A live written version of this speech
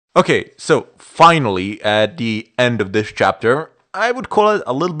Okay, so finally, at the end of this chapter, I would call it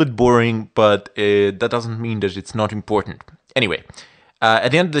a little bit boring, but that doesn't mean that it's not important. Anyway, at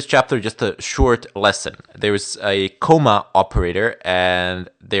the end of this chapter, just a short lesson. There is a comma operator, and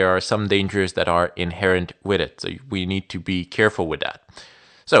there are some dangers that are inherent with it. So we need to be careful with that.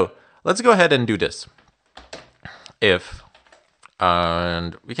 So let's go ahead and do this. If,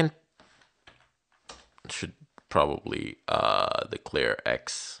 and we should probably declare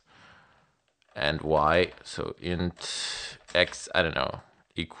x and y. So int x, I don't know,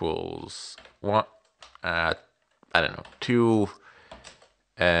 equals 1, I don't know, 2,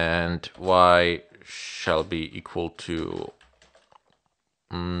 and y shall be equal to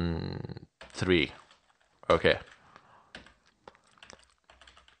 3. Okay.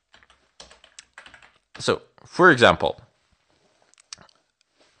 So, for example,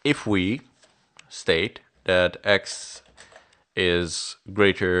 if we state that x is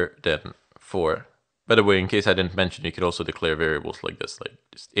greater than 4. By the way, in case I didn't mention, you could also declare variables like this, like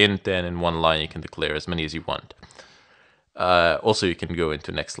just int, and in one line you can declare as many as you want. Also, you can go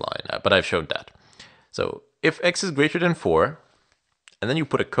into next line, but I've showed that. So if x is greater than 4, and then you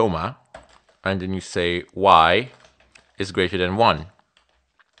put a comma, and then you say y is greater than 1.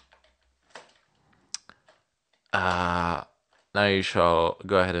 Now you shall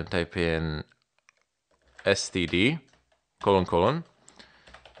go ahead and type in std colon colon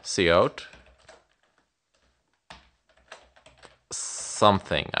cout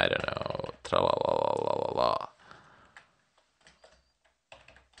something, I don't know, tra-la-la-la-la-la,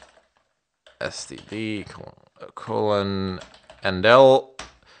 std colon and l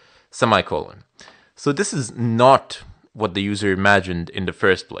semicolon. So this is not what the user imagined in the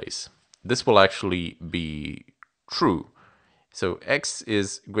first place. This will actually be true. So x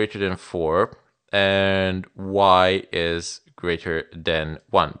is greater than 4 and y is greater than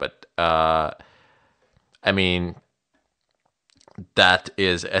 1. But I mean, that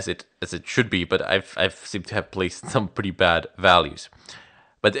is as it should be, but I've seemed to have placed some pretty bad values.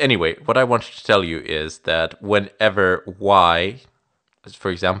 But anyway, what I wanted to tell you is that whenever y, for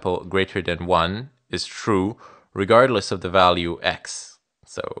example, greater than 1 is true, regardless of the value x.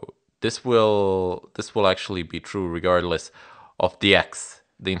 So this will actually be true regardless of the x.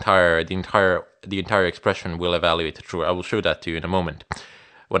 The entire expression will evaluate the true. I will show that to you in a moment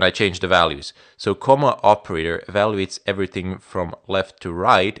when I change the values. So comma operator evaluates everything from left to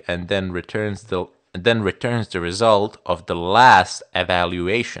right and then returns the result of the last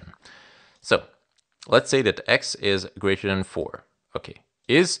evaluation. So let's say that x is greater than 4. Okay.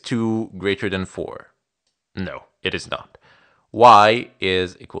 Is 2 greater than 4? No, it is not. Y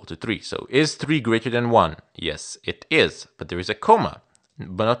is equal to 3. So is 3 greater than 1? Yes, it is. But there is a comma.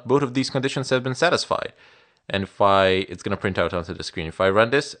 But not both of these conditions have been satisfied. And if it's going to print out onto the screen. If I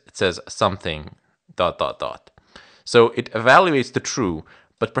run this, it says something ... So it evaluates the true,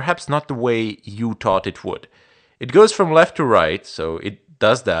 but perhaps not the way you thought it would. It goes from left to right, so it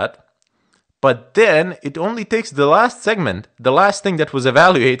does that. But then it only takes the last segment, the last thing that was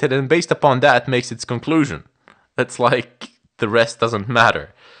evaluated, and based upon that makes its conclusion. That's like the rest doesn't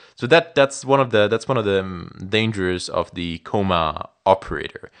matter. So that's one of the dangers of the comma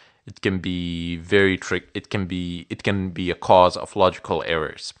operator. It can be very it can be a cause of logical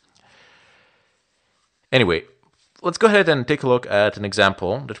errors. Anyway, let's go ahead and take a look at an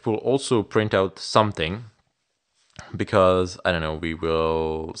example that will also print out something, because I don't know, we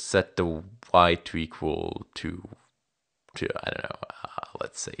will set the y to equal to I don't know,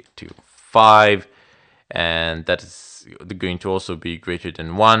 let's say to 5, and that is going to also be greater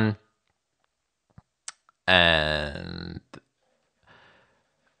than 1. And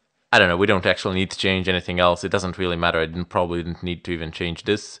I don't know, we don't actually need to change anything else. It doesn't really matter. I probably didn't need to even change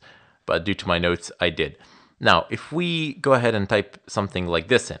this, but due to my notes, I did. Now, if we go ahead and type something like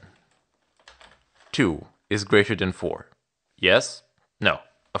this in, 2 is greater than 4. Yes? No,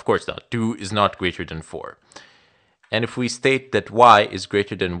 of course not. 2 is not greater than 4. And if we state that y is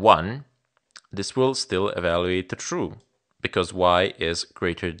greater than 1, this will still evaluate the true, because y is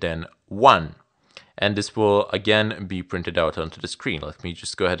greater than 1. And this will again be printed out onto the screen. Let me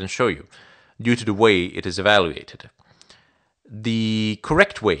just go ahead and show you, due to the way it is evaluated. The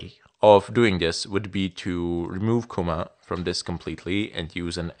correct way of doing this would be to remove comma from this completely and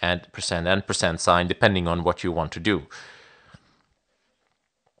use an and % sign depending on what you want to do.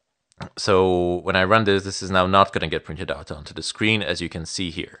 So when I run this, this is now not going to get printed out onto the screen, as you can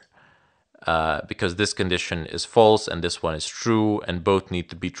see here. Because this condition is false and this one is true, and both need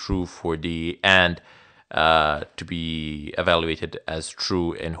to be true for the and to be evaluated as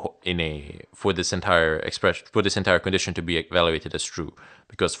true for this entire expression, for this entire condition to be evaluated as true.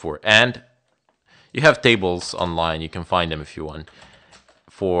 Because for and, you have tables online, you can find them if you want.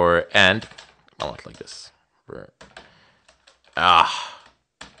 For and, not like this.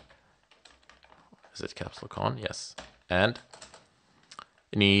 Is it caps lock on? Yes. And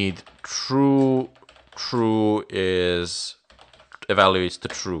you need true. True is evaluates the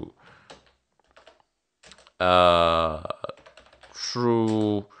true.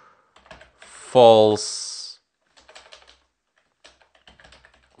 True, false.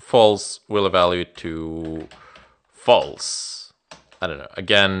 False will evaluate to false. I don't know.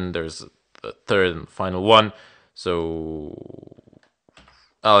 Again, there's the third and final one. So,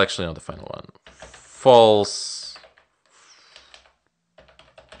 actually not the final one. False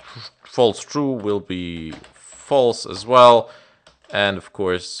true will be false as well, and of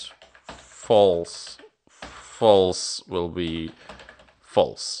course false will be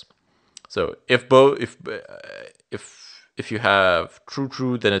false. So if you have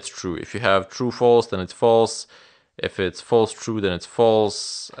true, then it's true. If you have true false, then it's false. If it's false true, then it's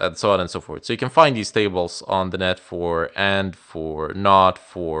false, and so on and so forth. So you can find these tables on the net for and, for not,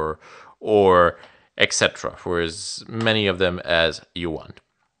 for or, etc., for as many of them as you want.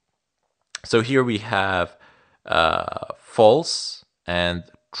 So here we have false and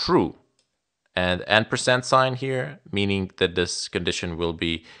true, and ampersand sign here, meaning that this condition will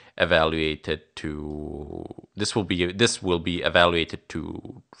be evaluated to this will be evaluated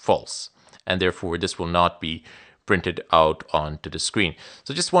to false, and therefore this will not be printed out onto the screen.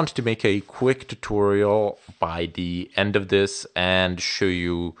 So just wanted to make a quick tutorial by the end of this and show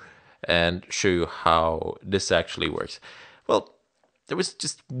you how this actually works. Well, there was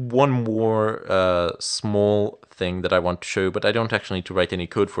just one more small thing that I want to show you, but I don't actually need to write any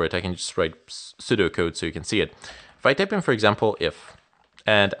code for it. I can just write pseudocode so you can see it. If I type in, for example, if,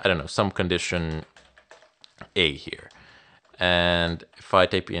 and I don't know, some condition A here, and if I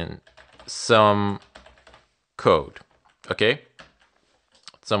type in some code, okay,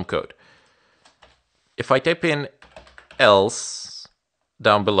 some code. If I type in else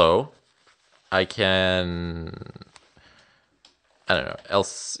down below, I can, I don't know,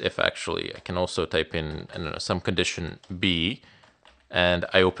 else if actually, I can also type in, I don't know, some condition B, and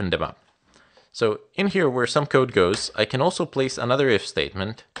I open them up. So in here where some code goes, I can also place another if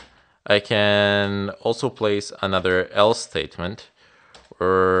statement. I can also place another else statement,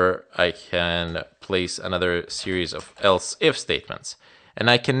 or I can place another series of else if statements. And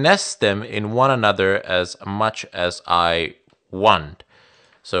I can nest them in one another as much as I want.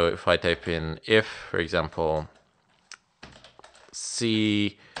 So if I type in if, for example,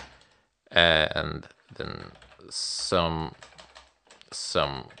 C, and then some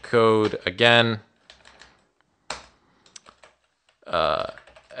code again,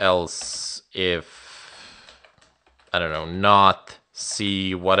 else if, I don't know, not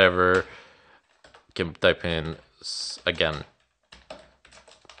C, whatever, can type in again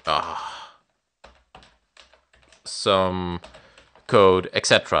some code,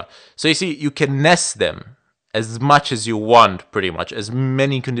 etc. So you see, you can nest them as much as you want, pretty much. As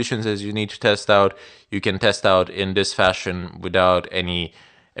many conditions as you need to test out, you can test out in this fashion without any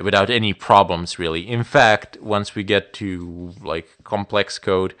problems, really. In fact, once we get to like complex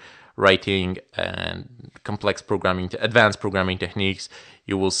code writing and complex programming, advanced programming techniques,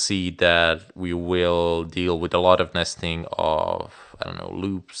 you will see that we will deal with a lot of nesting of, I don't know,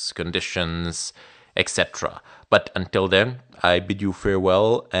 loops, conditions, etc. But until then, I bid you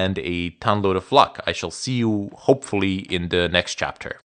farewell and a ton load of luck. I shall see you hopefully in the next chapter.